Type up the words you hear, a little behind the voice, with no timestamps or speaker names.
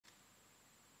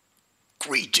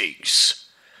Greetings!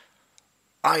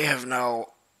 I have now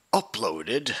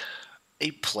uploaded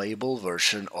a playable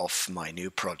version of my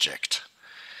new project.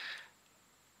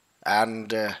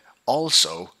 And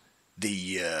also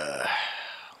the,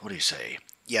 what do you say?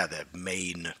 Yeah, the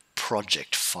main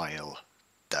project file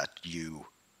that you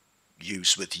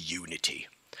use with Unity.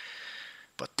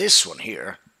 But this one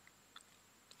here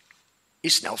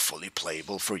is now fully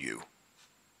playable for you.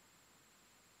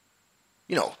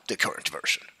 You know, the current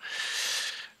version.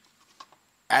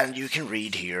 And you can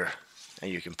read here, and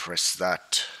you can press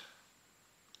that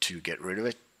to get rid of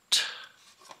it.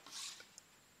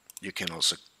 You can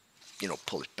also,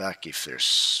 pull it back if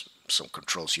there's some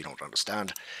controls you don't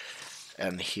understand.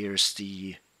 And here's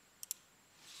the,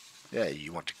 yeah,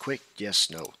 you want it quick? Yes,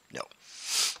 no, no.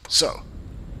 So,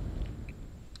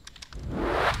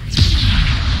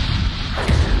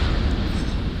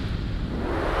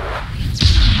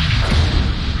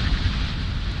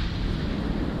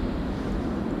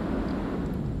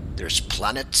 there's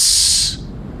planets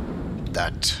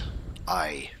that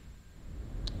I,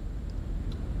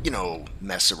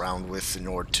 mess around with in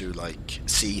order to,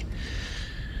 see.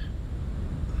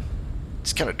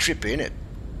 It's kind of trippy, innit?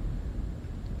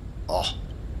 Oh,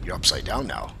 you're upside down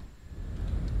now.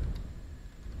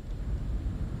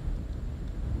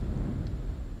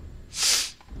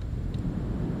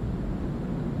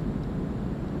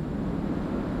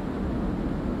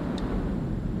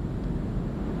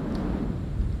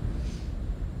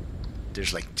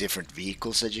 There's different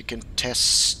vehicles that you can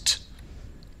test.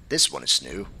 This one is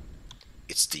new.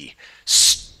 It's the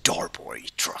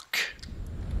Starboy truck.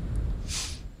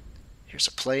 Here's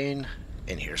a plane,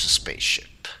 and here's a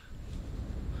spaceship.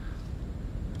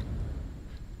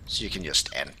 So you can just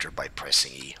enter by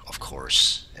pressing E, of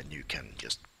course, and you can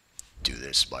just do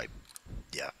this by,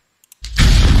 yeah.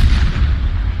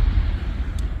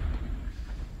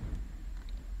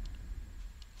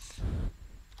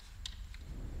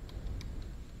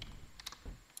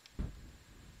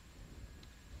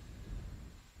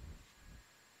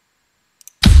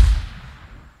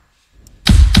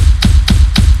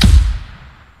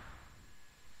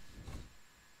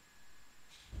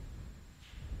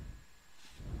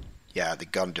 Yeah, the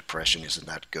gun depression isn't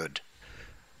that good.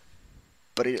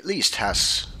 But it at least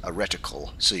has a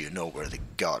reticle, so you know where the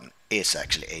gun is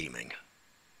actually aiming.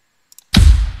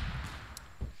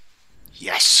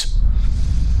 Yes!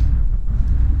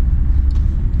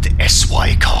 The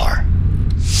SY car!